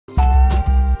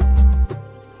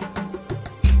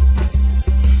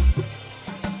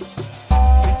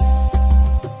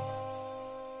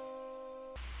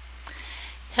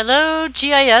Hello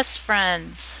GIS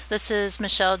friends, this is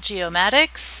Michele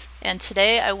GeoMattix, and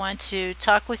today I want to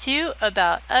talk with you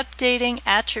about updating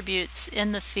attributes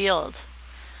in the field.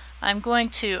 I'm going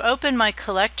to open my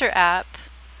Collector app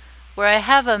where I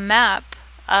have a map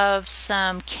of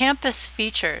some campus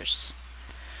features.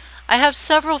 I have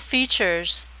several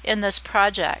features in this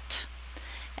project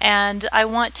and I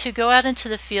want to go out into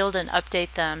the field and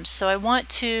update them. So I want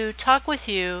to talk with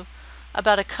you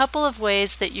about a couple of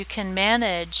ways that you can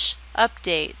manage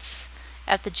updates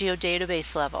at the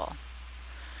geodatabase level.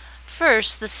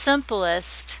 First, the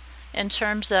simplest in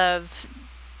terms of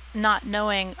not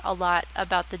knowing a lot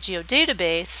about the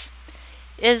geodatabase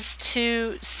is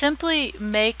to simply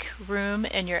make room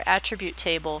in your attribute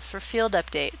table for field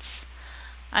updates.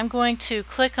 I'm going to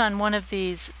click on one of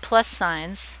these plus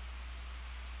signs.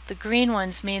 The green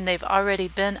ones mean they've already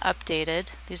been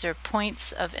updated. These are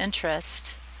points of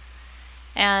interest.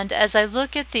 And as I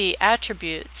look at the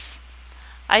attributes,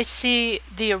 I see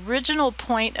the original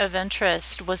point of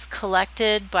interest was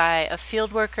collected by a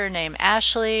field worker named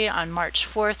Ashley on March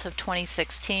 4th of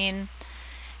 2016,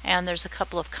 and there's a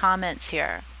couple of comments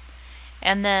here.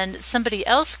 And then somebody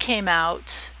else came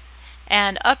out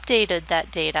and updated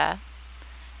that data.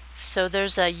 So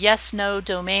there's a yes/no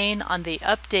domain on the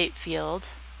update field,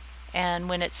 and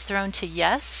when it's thrown to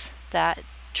yes, that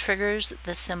triggers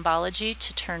the symbology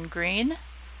to turn green.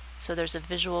 So there's a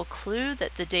visual clue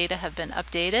that the data have been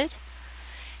updated.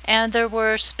 And there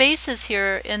were spaces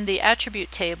here in the attribute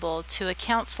table to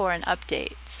account for an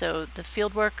update. So the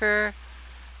field worker,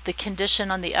 the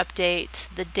condition on the update,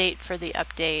 the date for the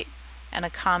update, and a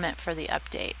comment for the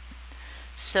update.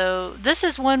 So this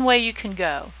is one way you can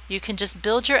go. You can just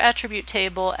build your attribute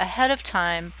table ahead of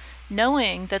time,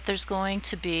 knowing that there's going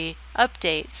to be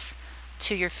updates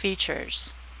to your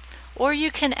features. Or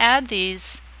you can add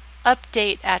these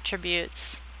update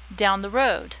attributes down the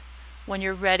road when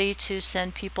you're ready to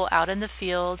send people out in the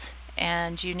field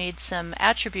and you need some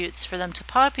attributes for them to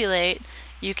populate.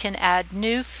 You can add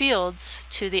new fields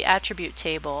to the attribute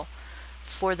table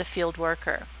for the field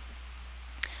worker.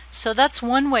 So that's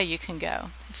one way you can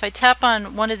go. If I tap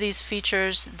on one of these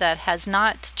features that has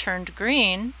not turned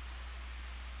green,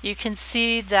 you can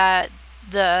see that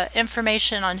the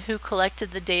information on who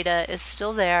collected the data is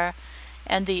still there,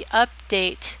 and the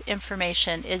update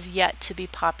information is yet to be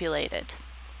populated.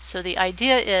 So the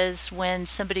idea is when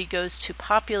somebody goes to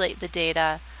populate the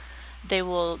data, they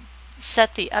will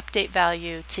set the update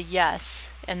value to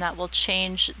yes, and that will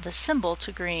change the symbol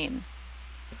to green.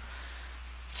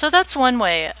 So that's one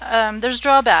way. There's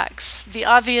drawbacks. The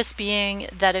obvious being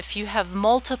that if you have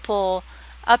multiple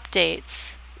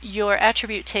updates, your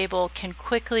attribute table can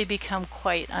quickly become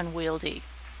quite unwieldy.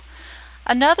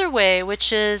 Another way,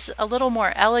 which is a little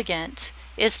more elegant,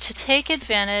 is to take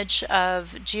advantage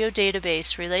of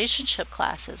geodatabase relationship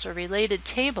classes or related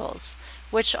tables,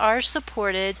 which are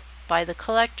supported by the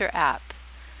Collector app.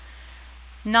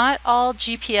 Not all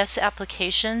GPS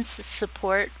applications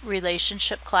support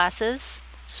relationship classes,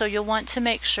 so you'll want to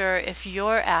make sure if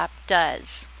your app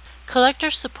does.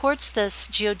 Collector supports this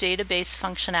geodatabase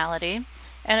functionality,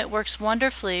 and it works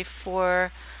wonderfully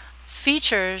for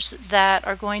features that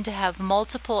are going to have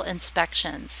multiple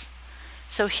inspections.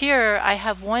 So here I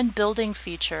have one building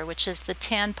feature, which is the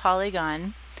tan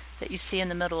polygon that you see in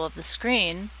the middle of the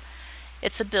screen.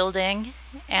 It's a building,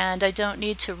 and I don't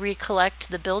need to recollect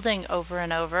the building over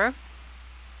and over.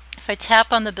 If I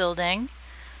tap on the building,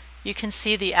 you can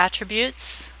see the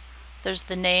attributes. There's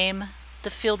the name, the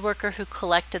field worker who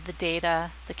collected the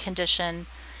data, the condition,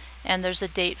 and there's a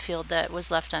date field that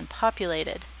was left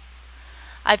unpopulated.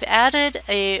 I've added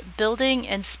a building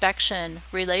inspection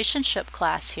relationship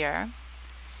class here,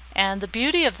 and the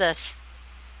beauty of this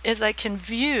is I can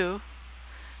view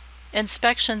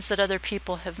inspections that other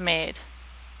people have made.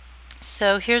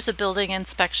 So here's a building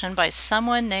inspection by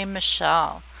someone named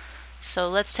Michele. So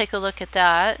let's take a look at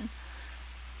that.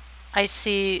 I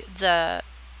see the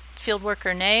field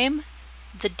worker name,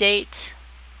 the date,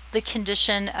 the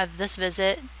condition of this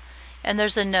visit, and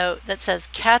there's a note that says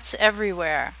cats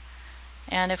everywhere.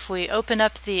 And if we open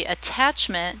up the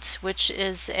attachment, which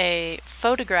is a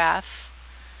photograph,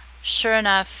 sure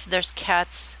enough, there's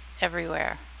cats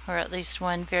everywhere, or at least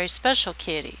one very special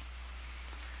kitty.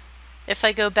 If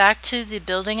I go back to the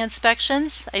building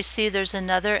inspections, I see there's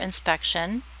another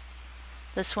inspection,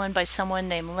 this one by someone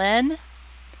named Lynn,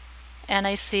 and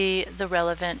I see the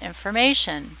relevant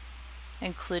information,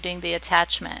 including the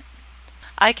attachment.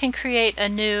 I can create a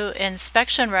new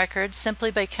inspection record simply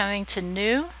by coming to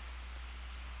New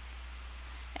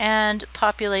and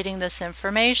populating this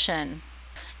information.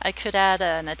 I could add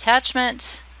an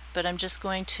attachment, but I'm just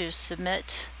going to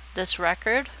submit this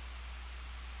record.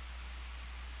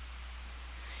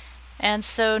 And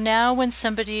so now when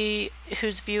somebody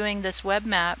who's viewing this web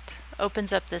map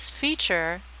opens up this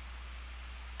feature,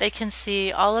 they can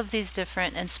see all of these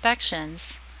different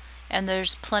inspections, and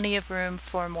there's plenty of room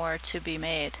for more to be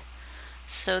made.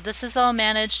 So this is all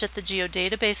managed at the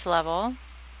geodatabase level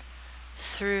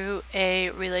through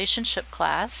a relationship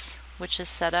class, which is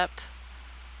set up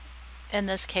in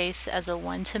this case as a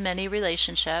one-to-many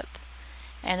relationship,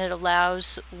 and it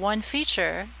allows one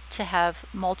feature to have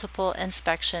multiple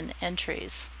inspection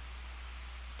entries.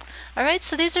 Alright,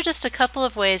 so these are just a couple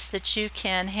of ways that you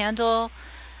can handle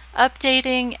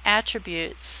updating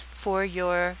attributes for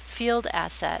your field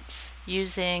assets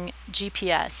using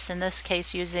GPS, in this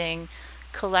case using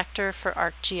Collector for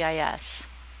ArcGIS.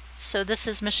 So this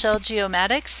is Michele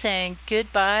GeoMattix saying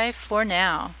goodbye for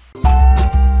now.